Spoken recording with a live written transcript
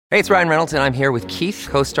Hey, it's Ryan Reynolds, and I'm here with Keith,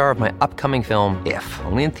 co-star of my upcoming film, If,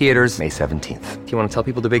 only in theaters May 17th. Do you want to tell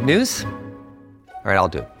people the big news? All right, I'll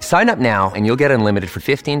do it. Sign up now and you'll get unlimited for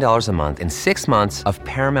 $15 a month and 6 months of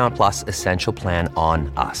Paramount Plus Essential Plan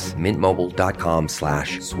on us.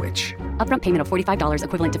 MintMobile.com/switch. Upfront payment of $45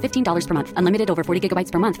 equivalent to $15 per month. Unlimited over 40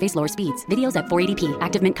 gigabytes per month. Face lower speeds. Videos at 480p.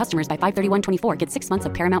 Active Mint customers by 531.24 get 6 months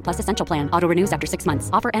of Paramount Plus Essential Plan. Auto renews after 6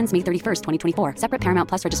 months. Offer ends May 31st, 2024. Separate Paramount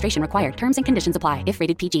Plus registration required. Terms and conditions apply if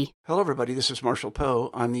rated PG. Hello, everybody. This is Marshall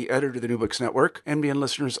Poe. I'm the editor of the New Books Network. NBN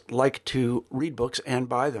listeners like to read books and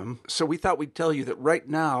buy them. So we thought we'd tell you that right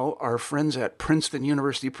now, our friends at Princeton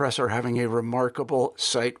University Press are having a remarkable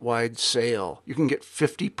site-wide sale. You can get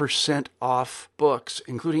 50% off books,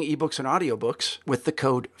 including ebooks and audiobooks, with the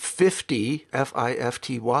code 50,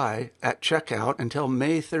 F-I-F-T-Y, at checkout until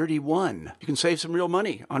May 31. You can save some real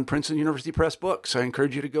money on Princeton University Press books. I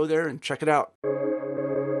encourage you to go there and check it out.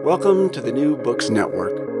 Welcome to the New Books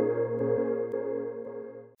Network.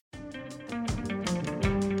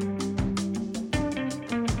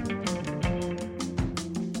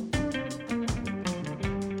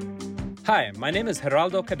 Hi, my name is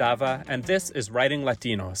Geraldo Cadava, and this is Writing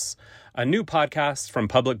Latinos, a new podcast from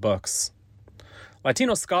Public Books.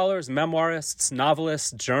 Latino scholars, memoirists,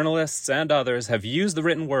 novelists, journalists, and others have used the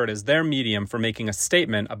written word as their medium for making a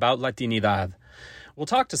statement about Latinidad. We'll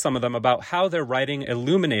talk to some of them about how their writing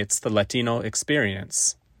illuminates the Latino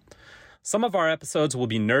experience. Some of our episodes will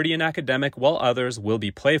be nerdy and academic, while others will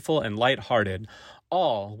be playful and lighthearted.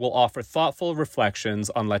 All will offer thoughtful reflections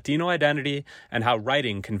on Latino identity and how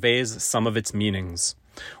writing conveys some of its meanings.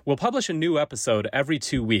 We'll publish a new episode every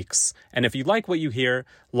 2 weeks, and if you like what you hear,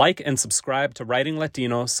 like and subscribe to Writing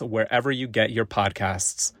Latinos wherever you get your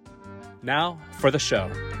podcasts. Now for the show.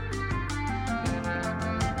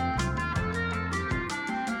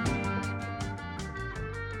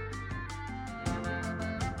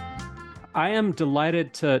 I am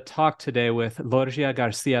delighted to talk today with Lorgia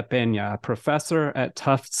García Peña, a professor at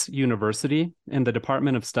Tufts University in the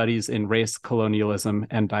Department of Studies in Race, Colonialism,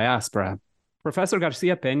 and Diaspora. Professor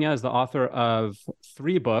García Peña is the author of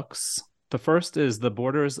 3 books. The first is The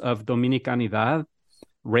Borders of Dominicanidad,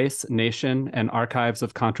 Race, Nation, and Archives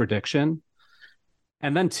of Contradiction.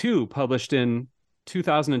 And then 2 published in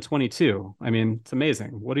 2022. I mean, it's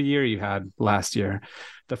amazing. What a year you had last year.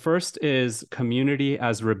 The first is Community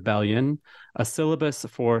as Rebellion, a syllabus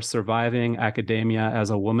for surviving academia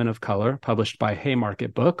as a woman of color, published by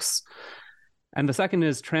Haymarket Books. And the second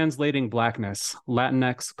is Translating Blackness,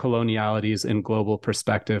 Latinx Colonialities in Global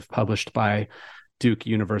Perspective, published by Duke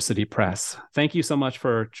University Press. Thank you so much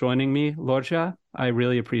for joining me, Lorgia. I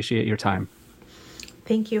really appreciate your time.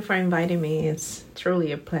 Thank you for inviting me. It's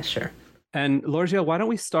truly a pleasure. And Lorgia, why don't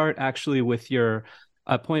we start actually with your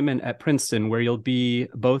appointment at Princeton, where you'll be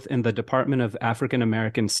both in the Department of African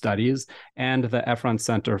American Studies and the Efron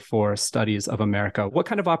Center for Studies of America. What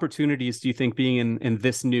kind of opportunities do you think being in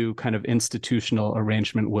this new kind of institutional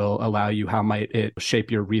arrangement will allow you? How might it shape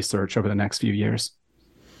your research over the next few years?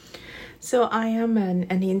 So I am an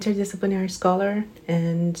interdisciplinary scholar,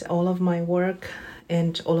 and all of my work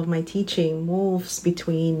and all of my teaching moves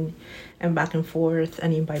between and back and forth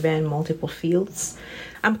and in multiple fields.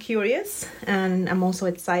 I'm curious, and I'm also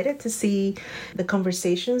excited to see the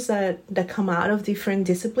conversations that come out of different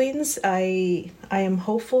disciplines. I am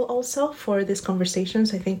hopeful also for these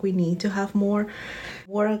conversations. I think we need to have more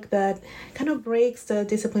work that kind of breaks the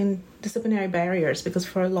disciplinary barriers, because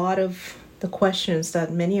for a lot of the questions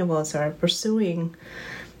that many of us are pursuing,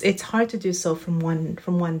 it's hard to do so from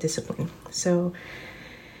one discipline. So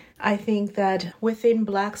I think that within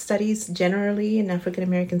Black studies generally, and African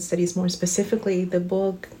American studies more specifically, the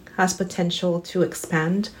book has potential to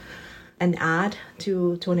expand and add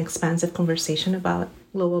to an expansive conversation about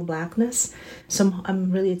global Blackness. So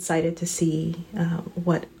I'm really excited to see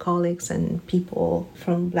what colleagues and people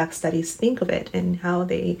from Black studies think of it, and how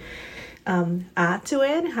they add to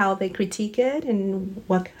it, how they critique it, and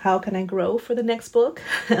how can I grow for the next book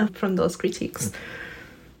from those critiques.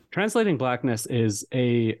 Translating Blackness is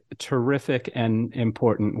a terrific and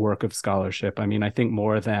important work of scholarship. I mean, I think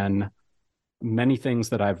more than many things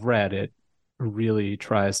that I've read, it really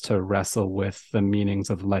tries to wrestle with the meanings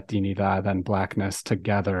of Latinidad and Blackness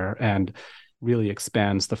together, and really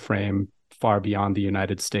expands the frame far beyond the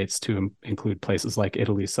United States to include places like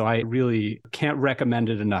Italy. So I really can't recommend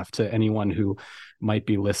it enough to anyone who might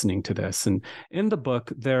be listening to this. And in the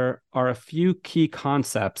book, there are a few key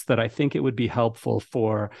concepts that I think it would be helpful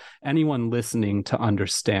for anyone listening to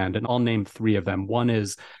understand. And I'll name 3 of them. One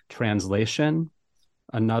is translation.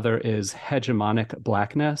 Another is hegemonic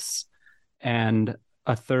Blackness. And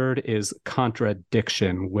a third is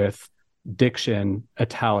contradiction, with diction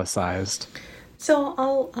italicized? So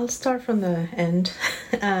I'll start from the end.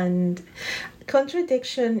 And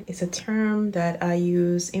contradiction is a term that I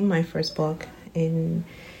use in my first book, in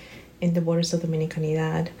the Borders of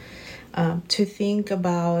Dominicanidad, to think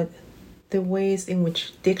about the ways in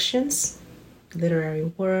which dictions, literary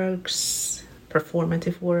works,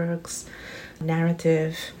 performative works,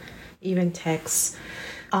 narrative, even texts,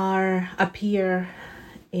 appear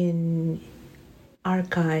in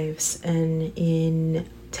archives and in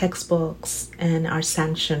textbooks and are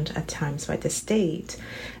sanctioned at times by the state.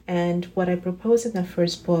 And what I propose in the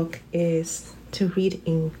first book is to read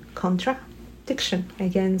in contradiction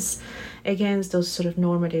against those sort of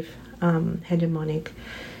normative hegemonic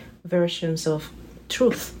versions of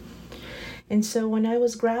truth. And so when I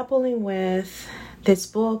was grappling with this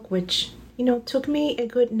book, which took me a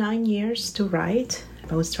good 9 years to write,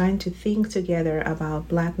 I was trying to think together about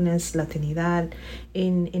Blackness, Latinidad,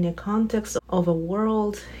 in a context of a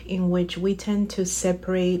world in which we tend to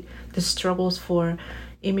separate the struggles for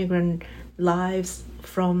immigrant lives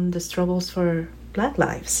from the struggles for Black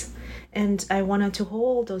lives. And I wanted to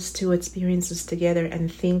hold those two experiences together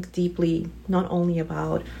and think deeply, not only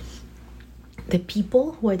about the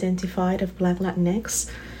people who identified as Black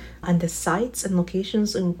Latinx, and the sites and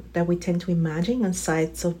locations that we tend to imagine as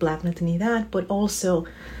sites of Black Latinidad, but also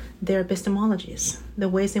their epistemologies, the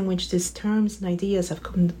ways in which these terms and ideas have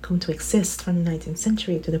come to exist from the 19th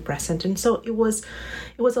century to the present. And so it was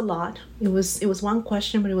a lot. It was one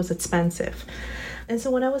question, but it was expansive. And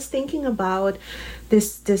so when I was thinking about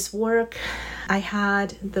this work, I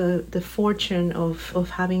had the fortune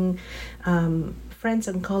of having friends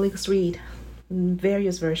and colleagues read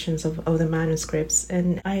various versions of the manuscripts.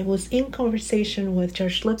 And I was in conversation with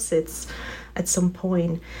George Lipsitz at some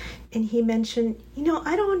point, and he mentioned,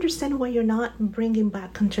 I don't understand why you're not bringing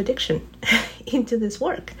back contradiction into this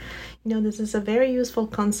work. This is a very useful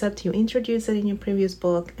concept. You introduced it in your previous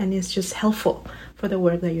book, and it's just helpful for the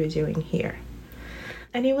work that you're doing here.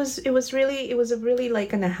 And it was a really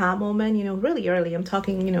like an aha moment, really early. I'm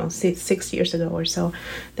talking, 6 years ago or so,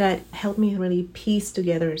 that helped me really piece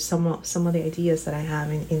together some of the ideas that I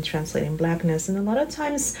have in translating Blackness. And a lot of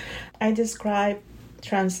times I describe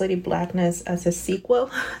translating Blackness as a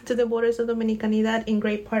sequel to the Borders of Dominicanidad, in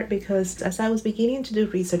great part because as I was beginning to do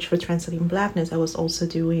research for translating Blackness, I was also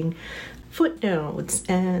doing footnotes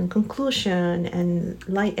and conclusion and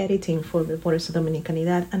light editing for the Borders of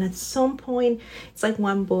Dominicanidad. And at some point, it's like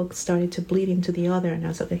one book started to bleed into the other, and I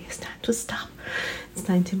was like, okay, it's time to stop. It's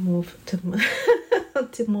time to move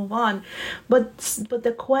to move on. But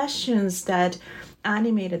the questions that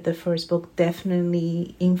animated the first book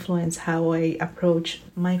definitely influenced how I approach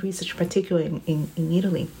my research, particularly in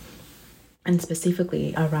Italy, and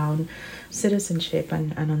specifically around citizenship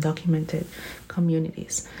and undocumented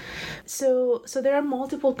communities. So there are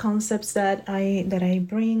multiple concepts that I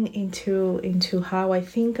bring into how I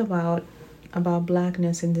think about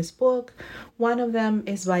Blackness in this book. One of them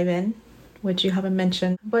is vaivén, which you haven't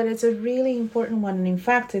mentioned, but it's a really important one. And in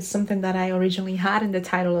fact, it's something that I originally had in the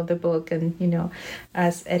title of the book, and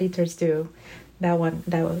as editors do, that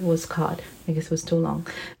was caught because it was too long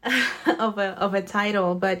of a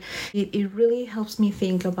title, but it really helps me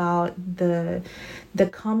think about the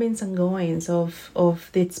comings and goings of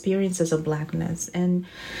the experiences of Blackness. And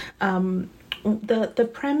the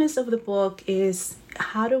premise of the book is,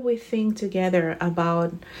 how do we think together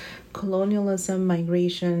about colonialism,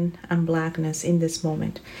 migration, and Blackness in this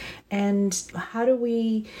moment? And how do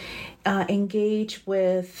we engage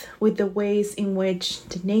with the ways in which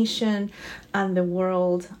the nation and the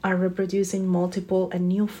world are reproducing multiple and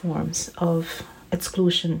new forms of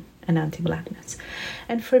exclusion and anti-Blackness?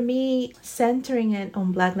 And for me, centering it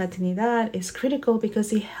on Black Latinidad is critical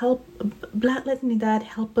because Black Latinidad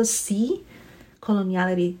help us see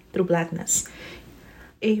coloniality through Blackness.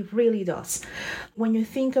 It really does. When you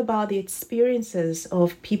think about the experiences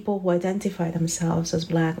of people who identify themselves as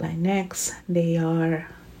Black Latinx, they are,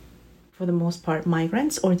 for the most part,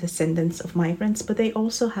 migrants or descendants of migrants, but they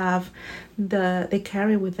also they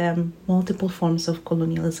carry with them multiple forms of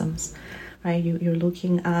colonialisms, right? You're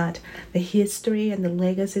looking at the history and the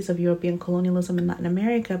legacies of European colonialism in Latin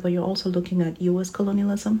America, but you're also looking at U.S.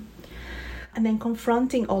 colonialism. And then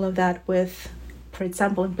confronting all of that with, for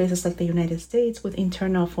example, in places like the United States, with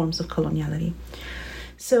internal forms of coloniality.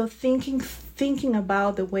 So thinking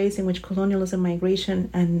about the ways in which colonialism, migration,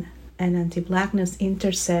 and anti-Blackness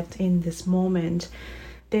intersect in this moment,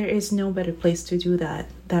 there is no better place to do that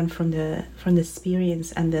than from the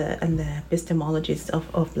experience and the epistemologies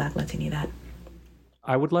of Black Latinidad.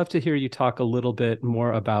 I would love to hear you talk a little bit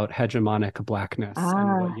more about hegemonic Blackness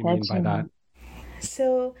and what you mean by that.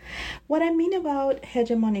 So, what I mean about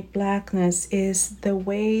hegemonic Blackness is the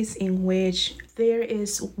ways in which there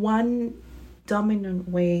is one dominant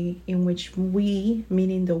way in which we,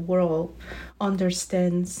 meaning the world,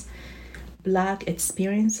 understands Black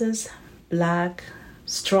experiences, Black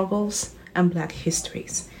struggles, and Black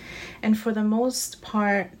histories. And for the most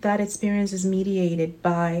part, that experience is mediated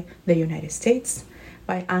by the United States,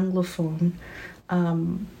 by Anglophone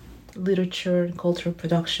literature and cultural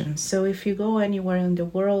production. So if you go anywhere in the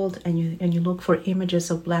world and you look for images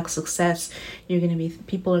of Black success,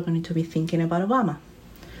 people are going to be thinking about Obama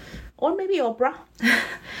or maybe Oprah.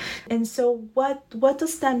 And so what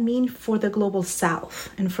does that mean for the global South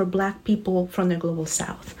and for Black people from the global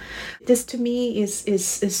South? This to me is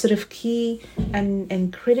sort of key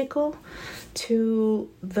and critical to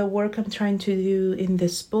the work I'm trying to do in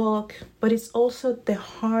this book, but it's also the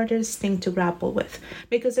hardest thing to grapple with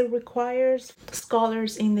because it requires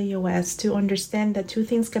scholars in the US to understand that two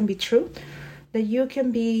things can be true. That you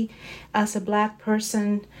can be, as a Black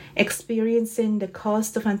person, experiencing the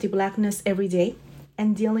cost of anti-Blackness every day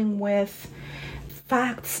and dealing with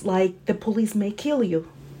facts like the police may kill you.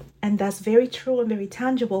 And that's very true and very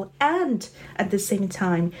tangible. And at the same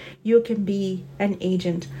time, you can be an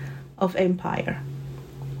agent of empire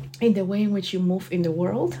in the way in which you move in the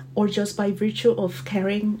world or just by virtue of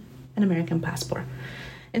carrying an American passport.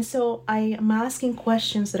 And so I am asking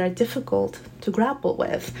questions that are difficult to grapple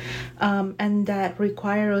with and that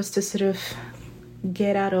require us to sort of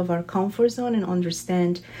get out of our comfort zone and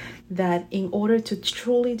understand that in order to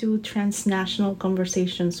truly do transnational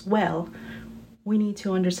conversations well, we need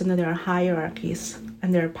to understand that there are hierarchies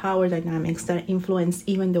and there are power dynamics that influence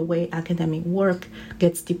even the way academic work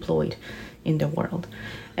gets deployed in the world.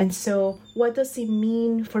 And so what does it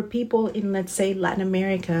mean for people in, let's say, Latin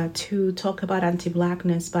America to talk about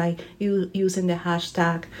anti-Blackness by using the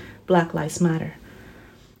hashtag Black Lives Matter?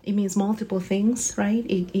 It means multiple things, right?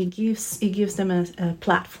 It gives them a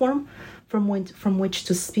platform from which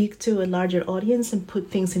to speak to a larger audience and put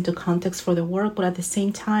things into context for the work, but at the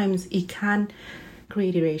same time, it can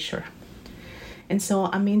create erasure. And so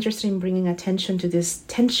I'm interested in bringing attention to this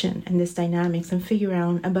tension and this dynamics and figure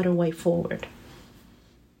out a better way forward.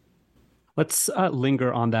 Let's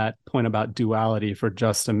linger on that point about duality for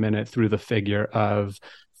just a minute through the figure of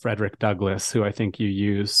Frederick Douglass, who I think you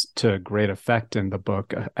use to great effect in the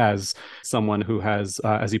book as someone who has,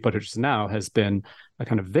 as you put it just now, has been a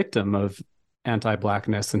kind of victim of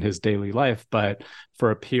anti-Blackness in his daily life, but for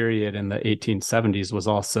a period in the 1870s was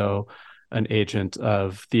also an agent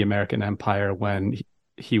of the American empire when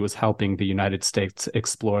he was helping the United States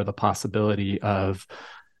explore the possibility of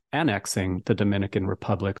annexing the Dominican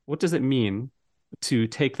Republic. What does it mean to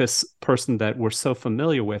take this person that we're so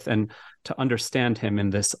familiar with and to understand him in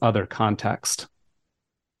this other context?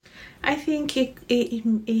 I think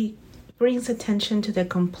it brings attention to the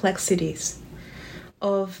complexities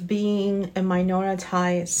of being a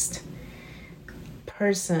minoritized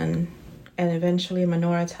person and eventually a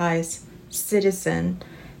minoritized citizen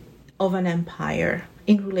of an empire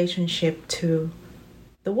in relationship to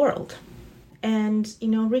the world. And,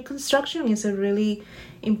 Reconstruction is a really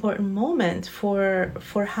important moment for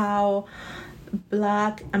how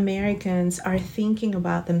Black Americans are thinking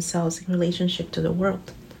about themselves in relationship to the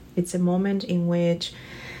world. It's a moment in which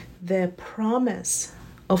the promise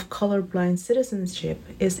of colorblind citizenship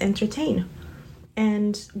is entertained.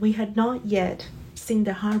 And we had not yet seen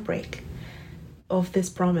the heartbreak of this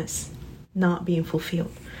promise not being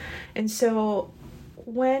fulfilled. And so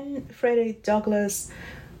when Frederick Douglass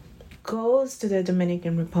goes to the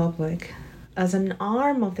Dominican Republic as an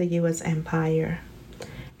arm of the U.S. empire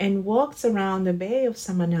and walks around the Bay of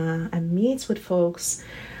Samaná and meets with folks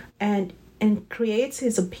and creates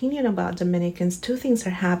his opinion about Dominicans, two things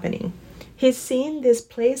are happening. He's seeing this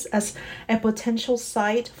place as a potential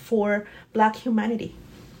site for Black humanity.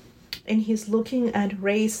 And he's looking at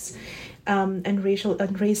race and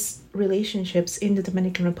race relationships in the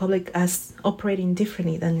Dominican Republic as operating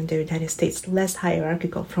differently than in the United States, less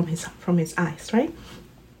hierarchical from his eyes, right?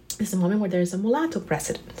 It's a moment where there's a mulatto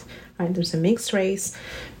president, right? There's a mixed race,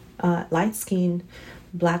 light skin,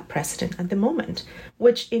 Black president at the moment,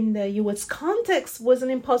 which in the U.S. context was an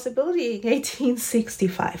impossibility in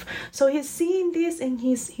 1865. So he's seeing this and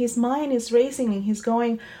his mind is racing and he's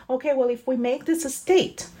going, okay, well, if we make this a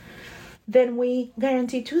state, then we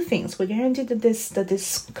guarantee two things. We guarantee that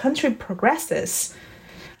this country progresses,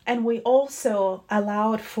 and we also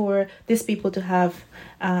allowed for these people to have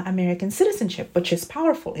American citizenship, which is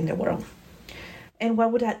powerful in the world. And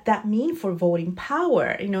what would that mean for voting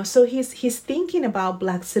power? So he's thinking about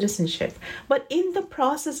Black citizenship. But in the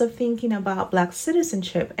process of thinking about Black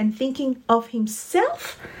citizenship and thinking of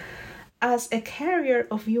himself as a carrier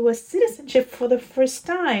of U.S. citizenship for the first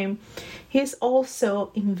time, he's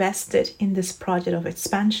also invested in this project of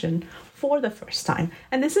expansion for the first time.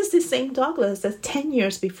 And this is the same Douglas that 10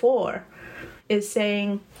 years before is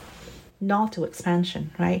saying not to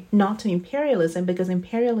expansion, right? Not to imperialism, because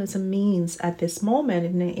imperialism means at this moment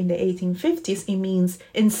in the 1850s, it means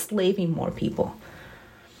enslaving more people.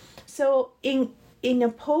 So in a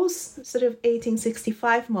post sort of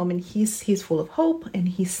 1865 moment, he's full of hope and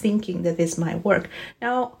he's thinking that this might work.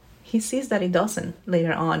 Now, he sees that it doesn't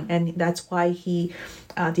later on, and that's why he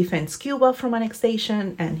defends Cuba from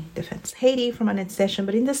annexation and he defends Haiti from annexation.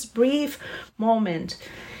 But in this brief moment,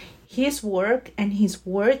 his work and his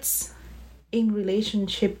words in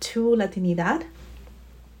relationship to Latinidad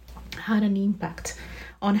had an impact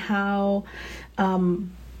on how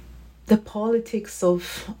the politics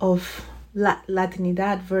of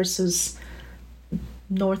Latinidad versus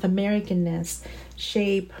North Americanness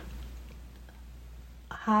shape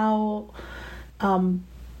how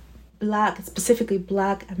specifically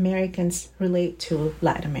Black Americans relate to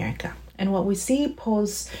Latin America. And what we see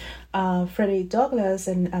post Frederick Douglass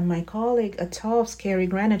and my colleague at Tufts, Carrie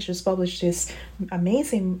Greenwich, just published this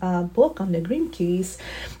amazing book on the Green Keys.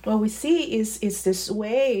 What we see is this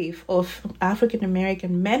wave of African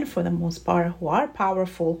American men, for the most part, who are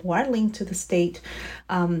powerful, who are linked to the state,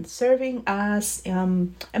 serving as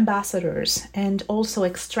ambassadors and also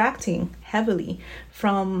extracting heavily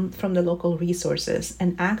from the local resources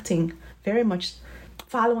and acting very much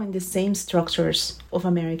following the same structures of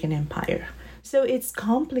American empire. So it's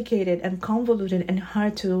complicated and convoluted and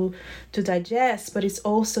hard to digest, but it's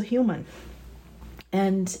also human.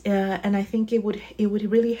 And I think it would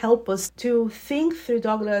really help us to think through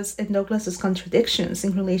Douglass and Douglass's contradictions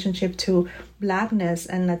in relationship to Blackness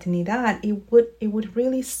and Latinidad. It would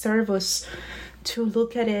really serve us to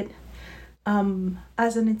look at it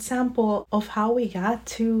as an example of how we got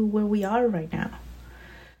to where we are right now.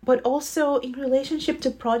 But also in relationship to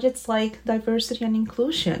projects like diversity and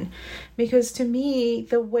inclusion. Because to me,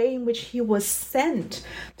 the way in which he was sent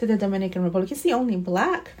to the Dominican Republic, he's the only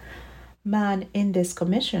Black man in this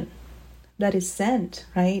commission that is sent,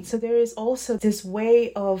 right? So there is also this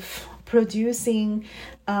way of producing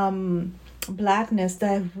Blackness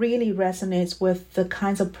that really resonates with the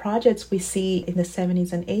kinds of projects we see in the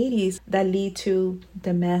 70s and 80s that lead to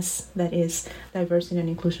the mess that is diversity and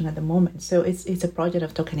inclusion at the moment. So it's a project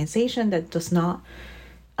of tokenization that does not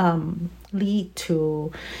lead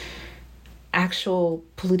to actual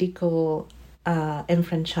political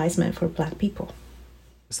enfranchisement for Black people.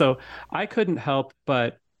 So I couldn't help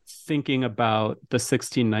but thinking about the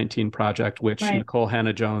 1619 Project, which Right. Nicole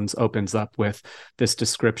Hannah-Jones opens up with this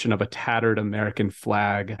description of a tattered American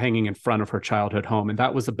flag hanging in front of her childhood home. And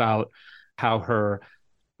that was about how her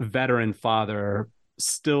veteran father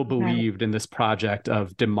still believed in this project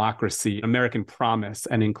of democracy, American promise,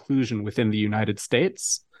 and inclusion within the United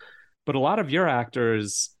States. But a lot of your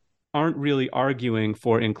actors aren't really arguing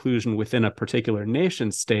for inclusion within a particular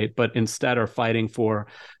nation state, but instead are fighting for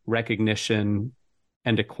recognition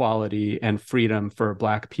and equality and freedom for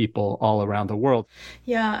Black people all around the world.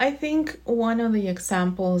 Yeah, I think one of the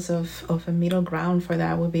examples of a middle ground for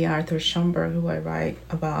that would be Arthur Schomburg, who I write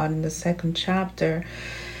about in the second chapter.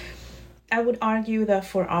 I would argue that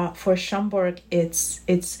for Schomburg, it's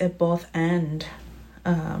a both and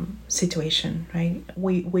situation, right?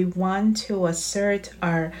 We want to assert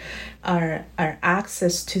our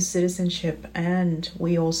access to citizenship, and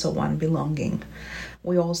we also want belonging.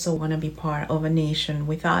 We also want to be part of a nation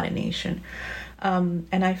without a nation.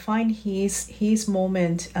 And I find his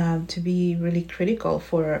moment to be really critical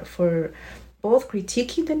for both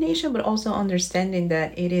critiquing the nation, but also understanding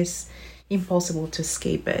that it is impossible to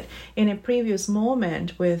escape it. In a previous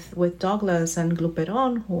moment with Douglass and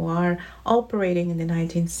Gluperón, who are operating in the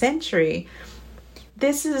 19th century,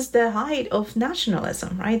 this is the height of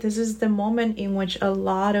nationalism, right? This is the moment in which a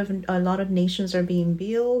lot of nations are being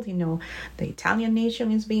built. You know, the Italian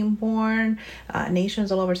nation is being born.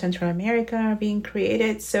 Nations all over Central America are being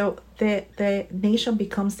created. So the nation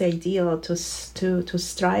becomes the ideal to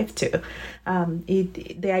strive to.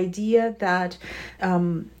 The idea that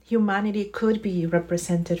humanity could be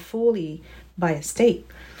represented fully by a state.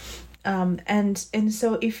 And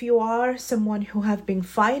so if you are someone who have been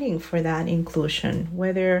fighting for that inclusion,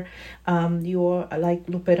 whether you're like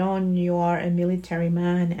Luperón, you are a military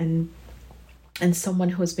man and someone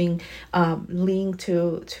who's being linked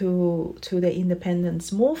to the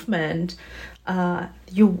independence movement,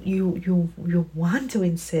 you want to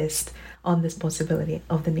insist on this possibility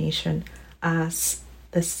of the nation as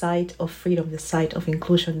the site of freedom, the site of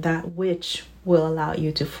inclusion, that which will allow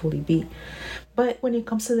you to fully be. But when it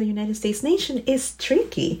comes to the United States nation, it's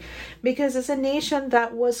tricky because it's a nation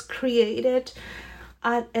that was created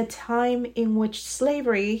at a time in which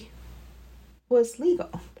slavery was legal,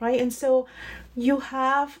 right? And so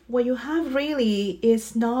what you have really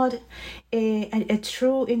is not a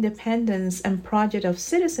true independence and project of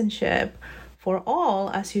citizenship for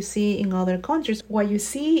all, as you see in other countries. What you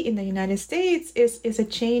see in the United States is a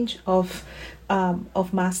change of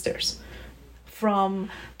masters, from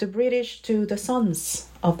the British to the sons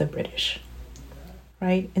of the British,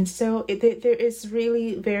 right? And so there is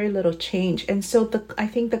really very little change. And so I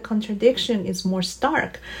think the contradiction is more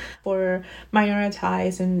stark for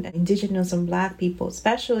minoritized and indigenous and Black people,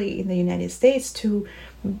 especially in the United States, to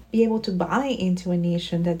be able to buy into a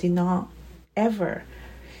nation that did not ever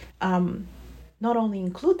not only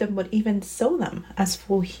include them, but even show them as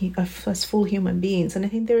full human beings. And I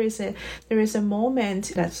think there is a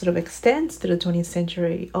moment that sort of extends to the 20th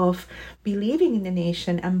century of believing in the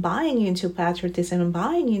nation and buying into patriotism and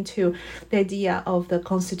buying into the idea of the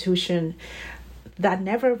Constitution that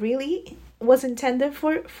never really was intended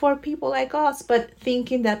for people like us, but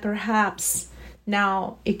thinking that perhaps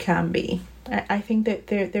now it can be. I think that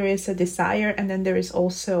there is a desire, and then there is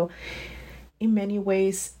also, in many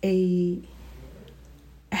ways, a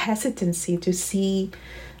hesitancy to see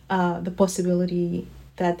the possibility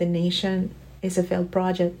that the nation is a failed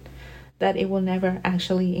project, that it will never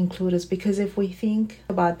actually include us. Because if we think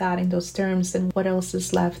about that in those terms, then what else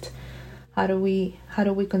is left? How do we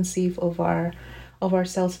conceive of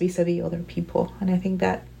ourselves vis-a-vis other people? And I think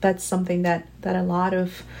that that's something that a lot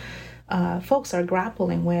of folks are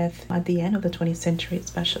grappling with at the end of the 20th century,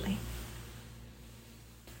 especially.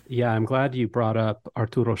 Yeah, I'm glad you brought up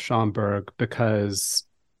Arturo Schomburg, because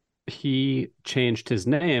he changed his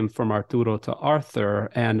name from Arturo to Arthur.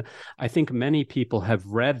 And I think many people have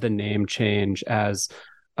read the name change as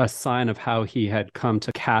a sign of how he had come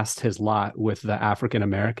to cast his lot with the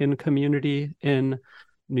African-American community in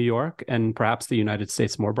New York and perhaps the United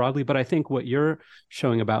States more broadly. But I think what you're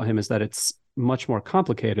showing about him is that it's much more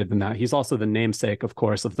complicated than that. He's also the namesake, of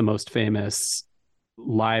course, of the most famous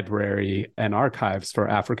library and archives for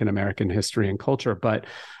African-American history and culture. But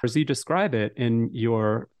as you describe it in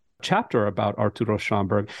your chapter about Arturo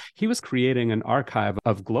Schomburg, he was creating an archive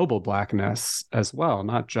of global Blackness as well,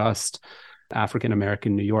 not just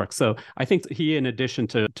African-American New York. So I think he, in addition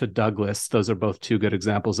to Douglas, those are both two good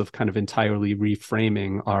examples of kind of entirely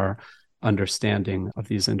reframing our understanding of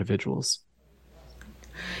these individuals.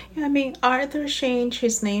 Yeah, I mean, Arthur changed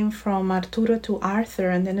his name from Arturo to Arthur,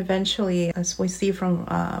 and then eventually, as we see from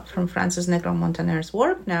Francis Negrón-Montaner's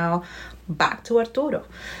work now, back to Arturo.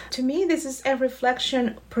 To me, this is a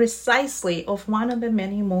reflection precisely of one of the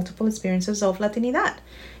many multiple experiences of Latinidad.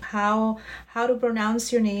 How to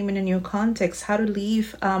pronounce your name in a new context, how to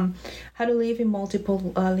live in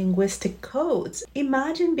multiple linguistic codes.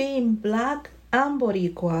 Imagine being Black and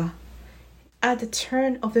Boricua at the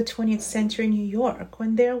turn of the 20th century in New York,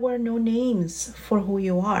 when there were no names for who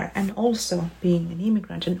you are, and also being an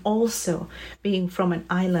immigrant, and also being from an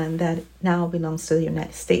island that now belongs to the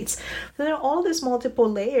United States. So there are all these multiple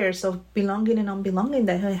layers of belonging and unbelonging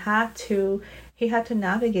that he had to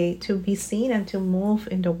navigate to be seen and to move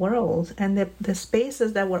in the world, and the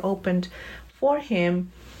spaces that were opened for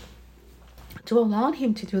him to allow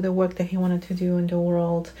him to do the work that he wanted to do in the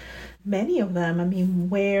world. Many of them,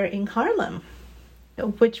 were in Harlem,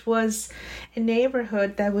 which was a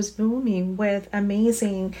neighborhood that was booming with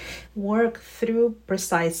amazing work through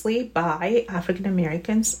precisely by African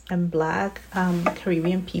Americans and Black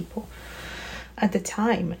Caribbean people at the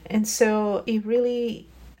time. And so it really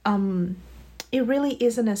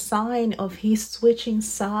isn't a sign of he's switching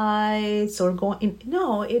sides or going.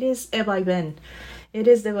 No, it is a vaivén. It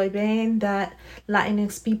is the vaivén that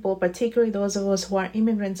Latinx people, particularly those of us who are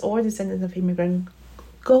immigrants or descendants of immigrants,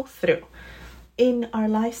 go through in our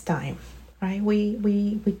lifetime, right?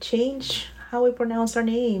 We change how we pronounce our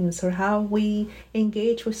names or how we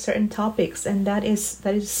engage with certain topics, and that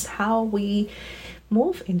is how we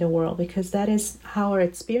move in the world, because that is how our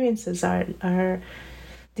experiences are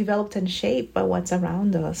developed and shaped by what's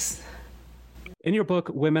around us. In your book,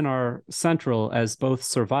 women are central as both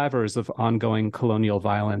survivors of ongoing colonial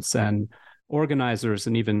violence and organizers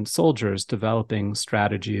and even soldiers developing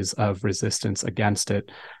strategies of resistance against it.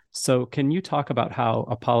 So can you talk about how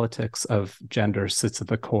a politics of gender sits at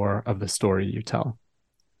the core of the story you tell?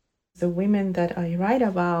 The women that I write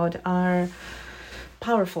about are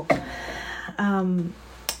powerful.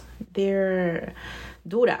 They're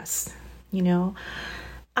duras, you know.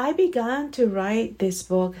 I began to write this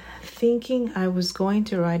book thinking I was going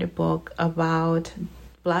to write a book about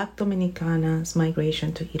Black Dominicanas'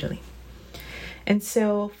 migration to Italy. And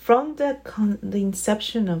so from the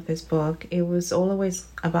inception of this book, it was always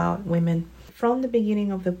about women. From the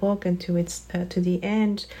beginning of the book and to the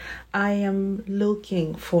end, I am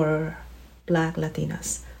looking for Black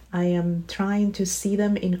Latinas. I am trying to see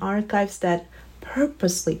them in archives that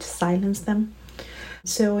purposely silence them.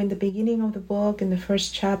 So in the beginning of the book, in the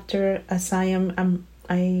first chapter, as I am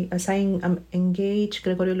engaged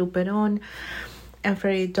Gregorio Luperon and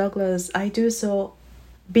Frederick Douglass, I do so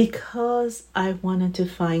because I wanted to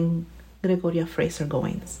find Gregoria Fraser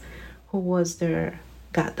Goins, who was their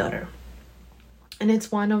goddaughter. And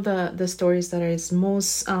it's one of the stories that is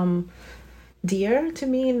most dear to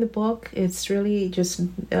me in the book. It's really just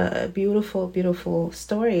a beautiful, beautiful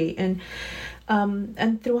story. And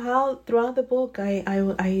throughout the book,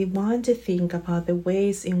 I want to think about the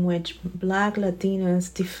ways in which Black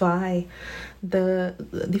Latinas defy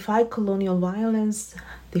colonial violence,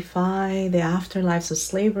 defy the afterlives of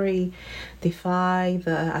slavery, defy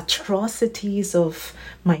the atrocities of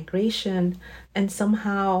migration, and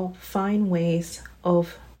somehow find ways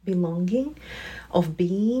of belonging, of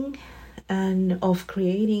being, and of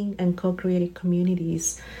creating and co-creating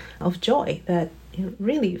communities of joy that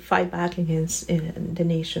really fight back against the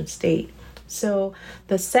nation state. So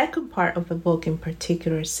the second part of the book in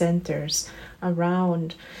particular centers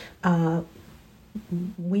around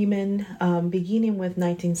women, beginning with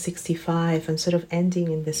 1965 and sort of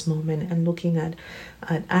ending in this moment, and looking at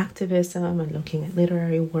activism and looking at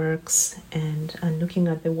literary works and looking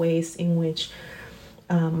at the ways in which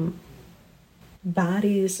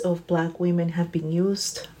bodies of Black women have been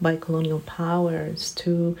used by colonial powers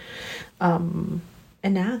to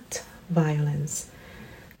enact violence,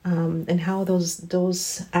 and how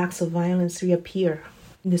those acts of violence reappear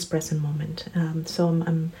in this present moment. So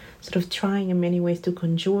I'm sort of trying in many ways to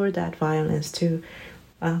conjure that violence to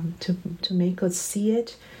make us see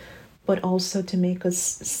it, but also to make us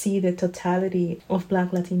see the totality of Black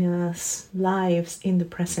Latinas' lives in the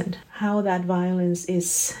present. How that violence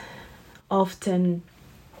is often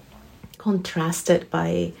contrasted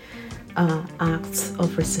by acts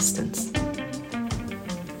of resistance.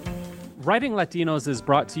 Writing Latinos is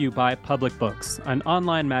brought to you by Public Books, an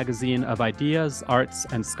online magazine of ideas, arts,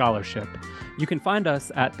 and scholarship. You can find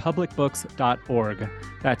us at publicbooks.org.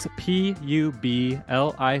 That's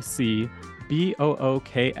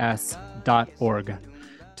PUBLICBOOKS.org.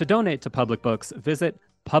 To donate to Public Books, visit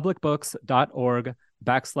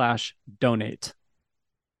publicbooks.org/donate.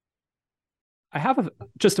 I have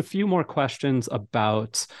just a few more questions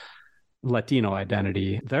about Latino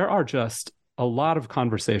identity. There are just a lot of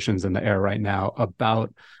conversations in the air right now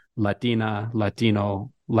about Latina,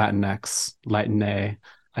 Latino, Latinx, Latine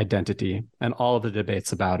identity, and all of the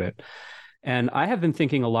debates about it. And I have been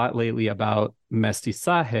thinking a lot lately about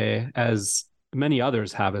mestizaje, as many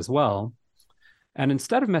others have as well. And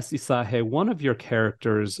instead of mestizaje, one of your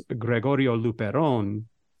characters, Gregorio Luperon,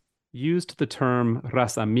 used the term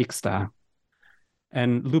raza mixta.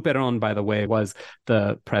 And Luperon, by the way, was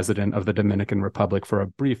the president of the Dominican Republic for a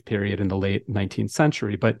brief period in the late 19th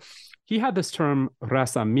century. But he had this term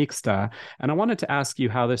raza mixta, and I wanted to ask you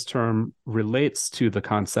how this term relates to the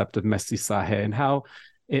concept of mestizaje and how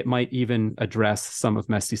it might even address some of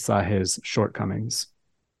mestizaje's shortcomings.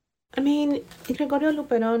 I mean, Gregorio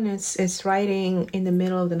Luperon is writing in the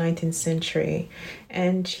middle of the 19th century,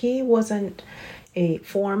 and he wasn't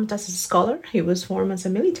formed as a scholar. He was formed as a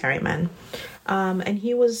military man. And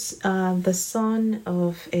he was the son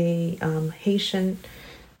of a Haitian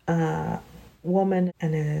woman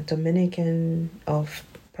and a Dominican of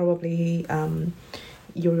probably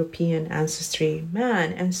European ancestry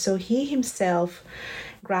man. And so he himself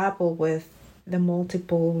grappled with the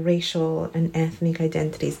multiple racial and ethnic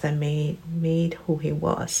identities that made who he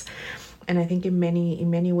was. And I think in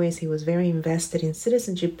many ways he was very invested in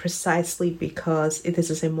citizenship precisely because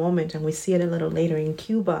this is a moment, and we see it a little later in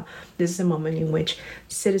Cuba, this is a moment in which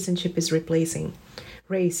citizenship is replacing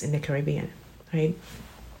race in the Caribbean, right?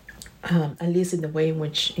 At least in the way in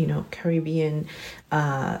which, Caribbean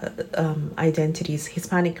identities,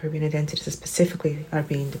 Hispanic Caribbean identities specifically, are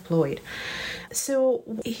being deployed. So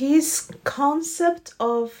his concept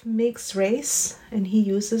of mixed race, and he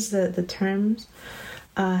uses the terms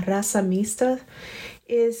raza mixta,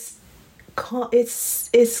 is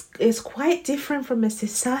quite different from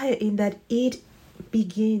mestizaje in that it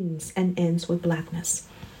begins and ends with Blackness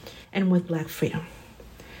and with Black freedom.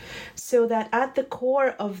 So that at the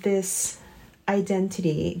core of this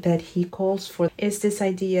identity that he calls for is this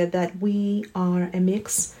idea that we are a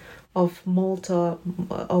mix of multiple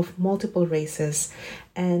races,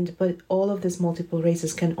 but all of these multiple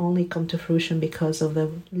races can only come to fruition because of the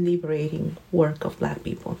liberating work of Black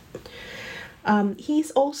people.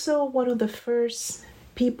 He's also one of the first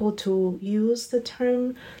people to use the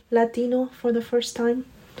term Latino for the first time,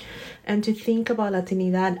 and to think about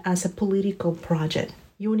Latinidad as a political project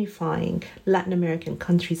unifying Latin American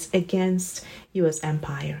countries against U.S.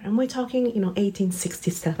 empire. And we're talking,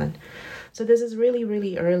 1867. So this is really,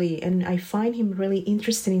 really early, and I find him really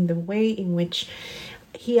interesting in the way in which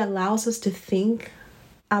he allows us to think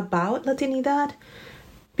about Latinidad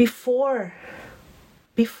before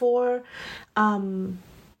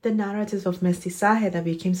the narratives of mestizaje that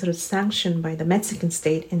became sort of sanctioned by the Mexican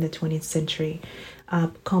state in the 20th century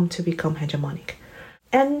come to become hegemonic.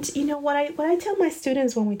 And what I tell my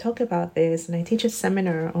students when we talk about this, and I teach a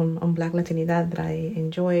seminar on Black Latinidad that I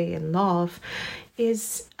enjoy and love,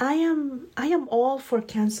 is I am all for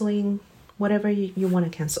canceling whatever you want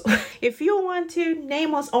to cancel. If you want to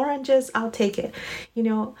name us oranges, I'll take it.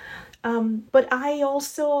 But I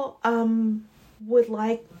also would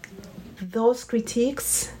like those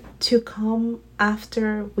critiques to come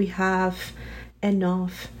after we have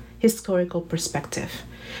enough historical perspective.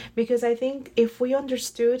 Because I think if we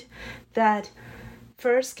understood that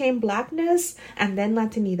first came Blackness and then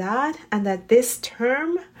Latinidad, and that this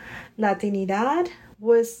term, Latinidad,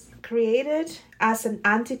 was created as an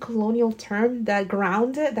anti-colonial term that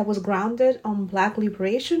was grounded on Black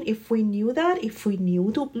liberation, if we knew that, if we knew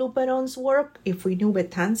Lupe Perón's work, if we knew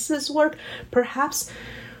Betances' work, perhaps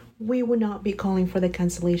we would not be calling for the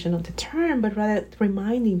cancellation of the term, but rather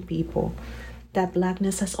reminding people that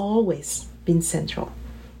Blackness has always been central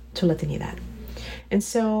to Latinidad. And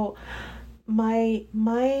so my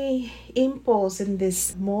impulse in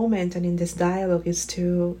this moment and in this dialogue is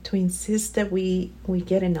to insist that we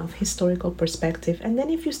get enough historical perspective. And then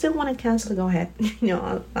if you still want to cancel, go ahead.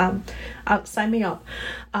 I'll sign me up.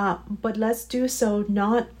 But let's do so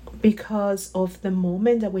not because of the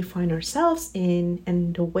moment that we find ourselves in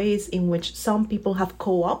and the ways in which some people have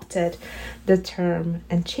co-opted the term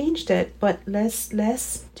and changed it, but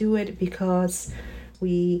let's do it because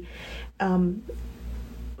we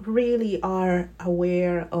really are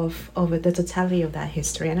aware of the totality of that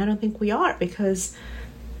history. And I don't think we are, because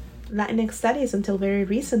Latinx studies until very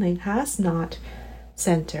recently has not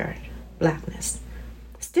centered Blackness.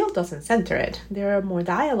 Still doesn't center it. There are more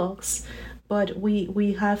dialogues, but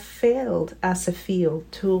we have failed as a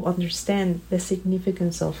field to understand the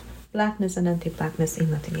significance of Blackness and anti-Blackness in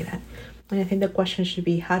Latinidad. And I think the question should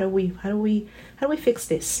be, how do we fix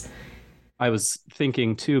this? I was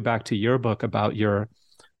thinking too, back to your book, about your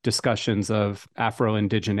discussions of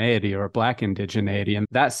Afro-indigeneity or Black indigeneity, and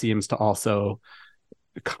that seems to also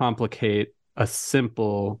complicate a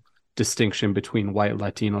simple distinction between white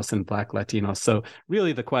Latinos and Black Latinos. So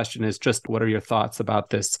really the question is just, what are your thoughts about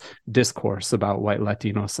this discourse about white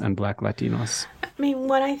Latinos and Black Latinos? I mean,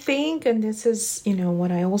 what I think, and this is,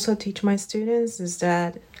 what I also teach my students, is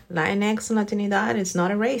that Latinx and Latinidad is not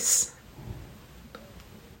a race.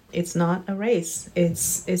 It's not a race.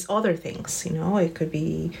 It's other things. It could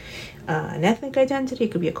be an ethnic identity,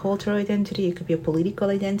 it could be a cultural identity, it could be a political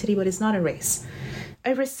identity, but it's not a race. I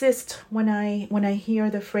resist when I hear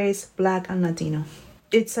the phrase Black and Latino.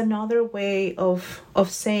 It's another way of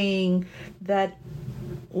saying that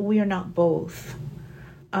we are not both,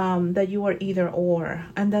 that you are either or,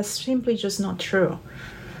 and that's simply just not true.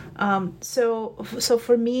 So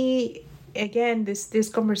for me, again, these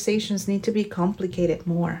conversations need to be complicated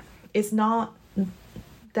more. It's not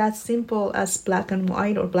that simple as black and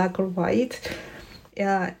white or black or white.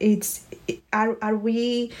 Are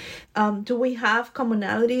we do we have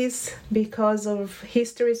commonalities because of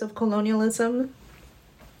histories of colonialism,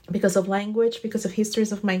 because of language, because of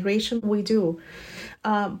histories of migration? We do.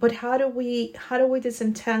 But how do we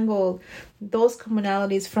disentangle those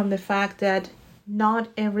commonalities from the fact that not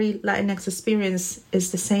every Latinx experience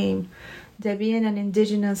is the same? That being an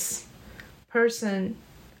indigenous person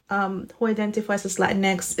who identifies as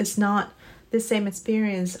Latinx is not the same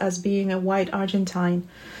experience as being a white Argentine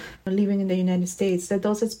living in the United States, that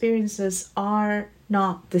those experiences are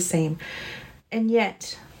not the same. And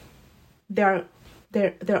yet there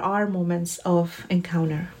are moments of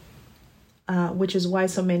encounter, which is why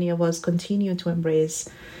so many of us continue to embrace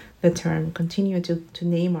the term, continue to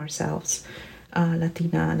name ourselves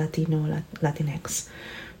Latina, Latino, Latinx.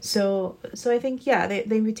 So I think, the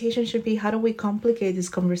invitation should be, how do we complicate this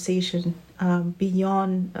conversation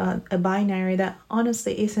beyond a binary that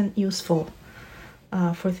honestly isn't useful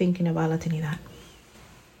for thinking about Latinidad.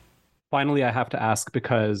 Finally, I have to ask,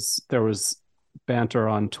 because there was banter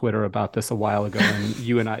on Twitter about this a while ago, and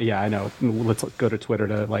you and I know. Let's go to Twitter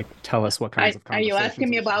to tell us what kinds of Are you conversations. asking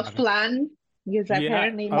me about flan? Because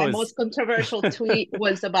apparently my most controversial tweet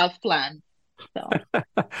was about flan. So.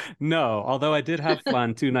 No, although I did have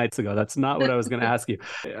flan 2 nights ago. That's not what I was going to ask you.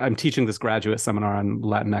 I'm teaching this graduate seminar on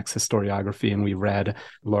Latinx historiography, and we read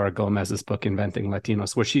Laura Gomez's book, Inventing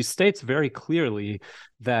Latinos, where she states very clearly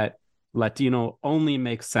that Latino only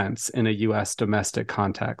makes sense in a U.S. domestic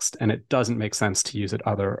context, and it doesn't make sense to use it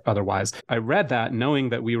otherwise. I read that knowing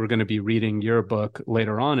that we were going to be reading your book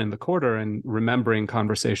later on in the quarter, and remembering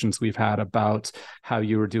conversations we've had about how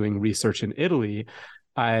you were doing research in Italy.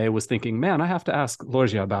 I was thinking, man, I have to ask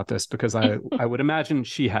Lorgia about this, because I would imagine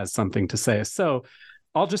she has something to say. So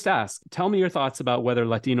I'll just ask, tell me your thoughts about whether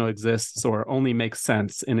Latino exists or only makes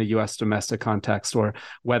sense in a U.S. domestic context, or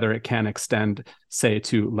whether it can extend, say,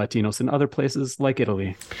 to Latinos in other places like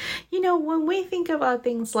Italy. When we think about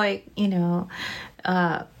things like,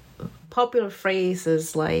 popular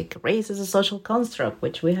phrases like race is a social construct,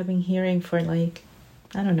 which we have been hearing for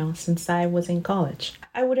since I was in college,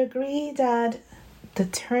 I would agree that the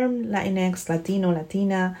term Latinx, Latino,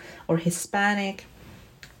 Latina, or Hispanic,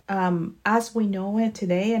 as we know it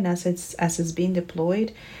today and as it's being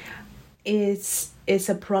deployed, is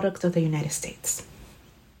a product of the United States.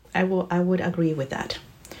 I would agree with that.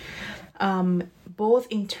 Both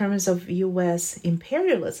in terms of U.S.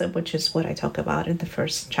 imperialism, which is what I talk about in the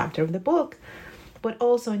first chapter of the book, but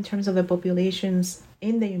also in terms of the populations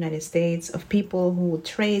in the United States of people who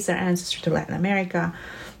trace their ancestry to Latin America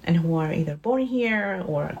and who are either born here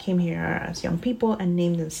or came here as young people and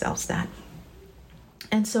named themselves that.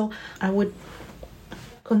 And so I would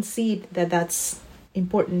concede that that's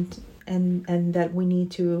important and that we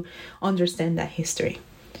need to understand that history.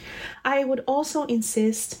 I would also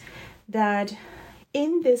insist that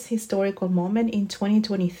in this historical moment in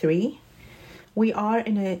 2023, we are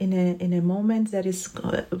in a moment that is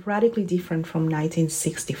radically different from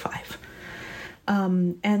 1965,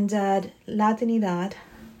 and that Latinidad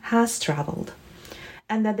has traveled,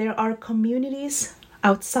 and that there are communities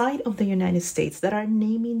outside of the United States that are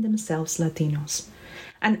naming themselves Latinos.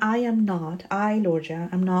 And Lorgia,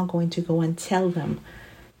 I'm not going to go and tell them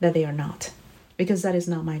that they are not, because that is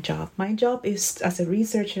not my job. My job is, as a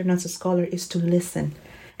researcher and as a scholar, is to listen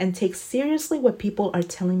and take seriously what people are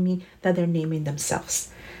telling me that they're naming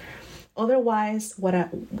themselves. Otherwise,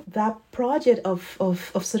 that project of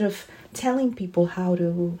sort of telling people how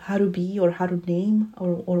to be or how to name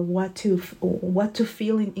or what to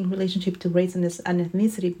feel in relationship to race and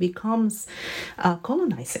ethnicity becomes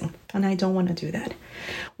colonizing, and I don't want to do that.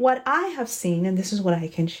 What I have seen, and this is what I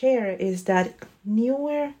can share, is that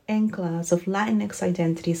newer enclaves of Latinx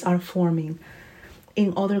identities are forming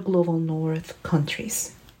in other global north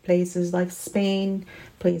countries, places like Spain,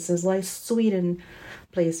 places like Sweden,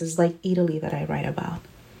 places like Italy that I write about.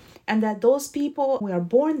 And that those people who are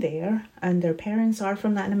born there and their parents are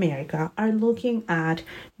from Latin America are looking at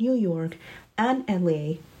New York and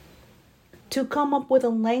LA to come up with a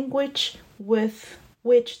language with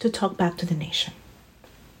which to talk back to the nation.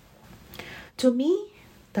 To me,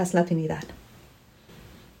 that's Latinidad.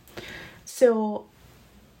 So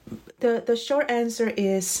the short answer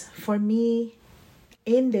is, for me,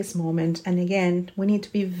 in this moment, and again, we need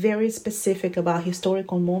to be very specific about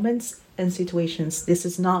historical moments and situations. This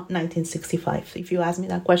is not 1965. If you asked me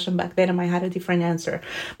that question back then, I might have a different answer.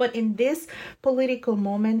 But in this political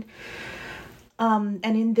moment, and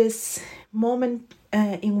in this moment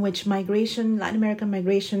in which migration, Latin American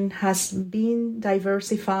migration, has been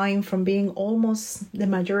diversifying from being almost the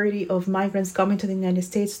majority of migrants coming to the United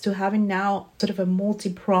States to having now sort of a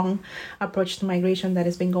multi-pronged approach to migration that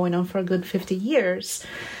has been going on for a good 50 years.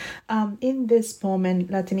 In this moment,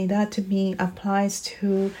 Latinidad to me applies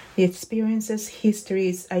to the experiences,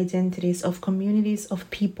 histories, identities of communities of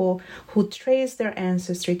people who trace their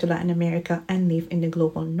ancestry to Latin America and live in the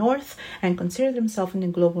global north and consider themselves in the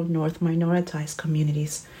global north minoritized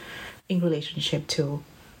communities in relationship to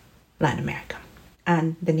Latin America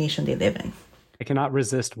and the nation they live in. I cannot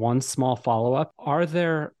resist one small follow-up. Are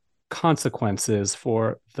there consequences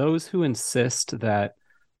for those who insist that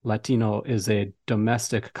Latino is a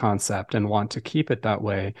domestic concept and want to keep it that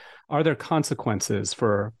way? Are there consequences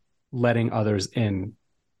for letting others in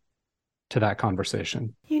to that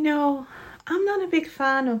conversation? I'm not a big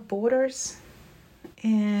fan of borders,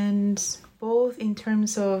 and both in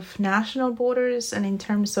terms of national borders and in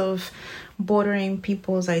terms of bordering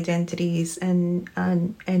people's identities and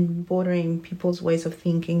bordering people's ways of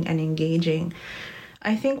thinking and engaging.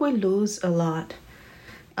 I think we lose a lot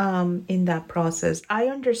in that process. I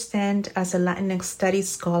understand as a Latinx studies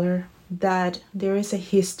scholar that there is a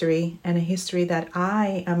history, and a history that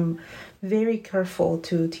I am very careful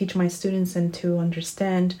to teach my students and to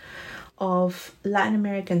understand, of Latin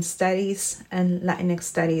American studies and Latinx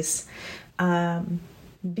studies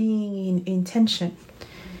being in tension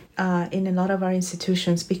in a lot of our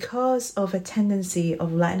institutions because of a tendency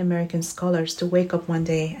of Latin American scholars to wake up one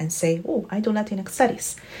day and say, oh, I do Latinx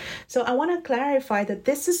studies. So I want to clarify that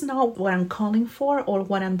this is not what I'm calling for or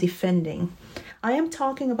what I'm defending. I am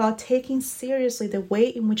talking about taking seriously the way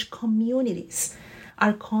in which communities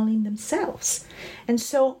are calling themselves. And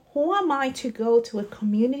so who am I to go to a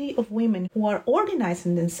community of women who are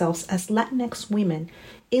organizing themselves as Latinx women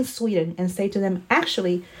in Sweden and say to them,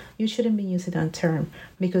 actually, you shouldn't be using that term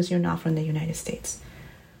because you're not from the United States?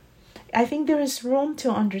 I think there is room to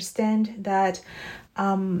understand that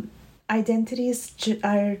identities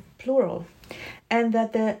are plural, and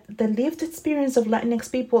that the lived experience of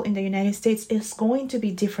Latinx people in the United States is going to be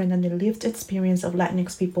different than the lived experience of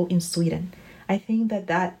Latinx people in Sweden. I think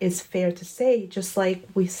that is fair to say, just like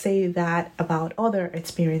we say that about other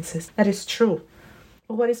experiences. That is true.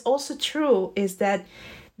 But what is also true is that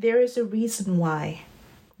there is a reason why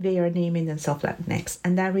they are naming themselves Latinx,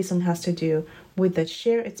 and that reason has to do with the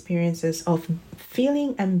shared experiences of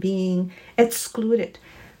feeling and being excluded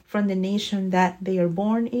from the nation that they are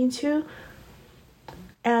born into,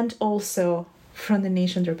 and also from the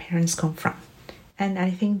nation their parents come from. And I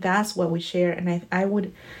think that's what we share. And I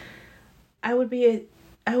would be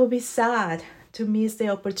sad to miss the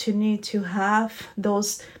opportunity to have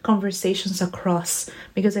those conversations across,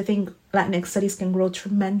 because I think Latinx studies can grow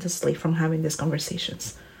tremendously from having these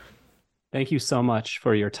conversations. Thank you so much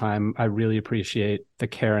for your time. I really appreciate the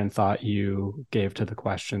care and thought you gave to the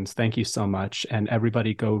questions. Thank you so much. And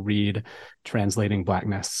everybody go read Translating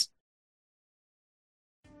Blackness.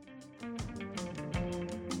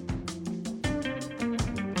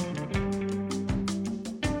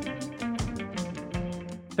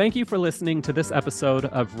 Thank you for listening to this episode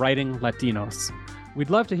of Writing Latinos. We'd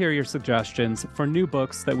love to hear your suggestions for new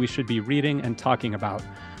books that we should be reading and talking about.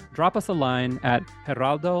 Drop us a line at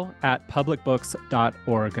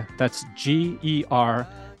geraldo@publicbooks.org. That's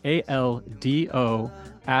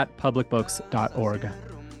GERALDO@publicbooks.org.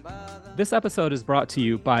 This episode is brought to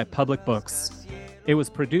you by Public Books. It was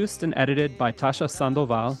produced and edited by Tasha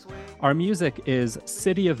Sandoval. Our music is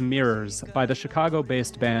City of Mirrors by the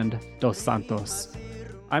Chicago-based band Dos Santos.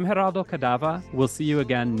 I'm Geraldo Cadava. We'll see you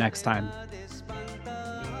again next time.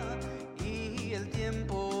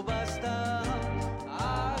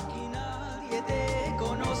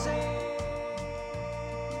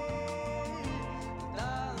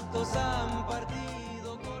 Han partido.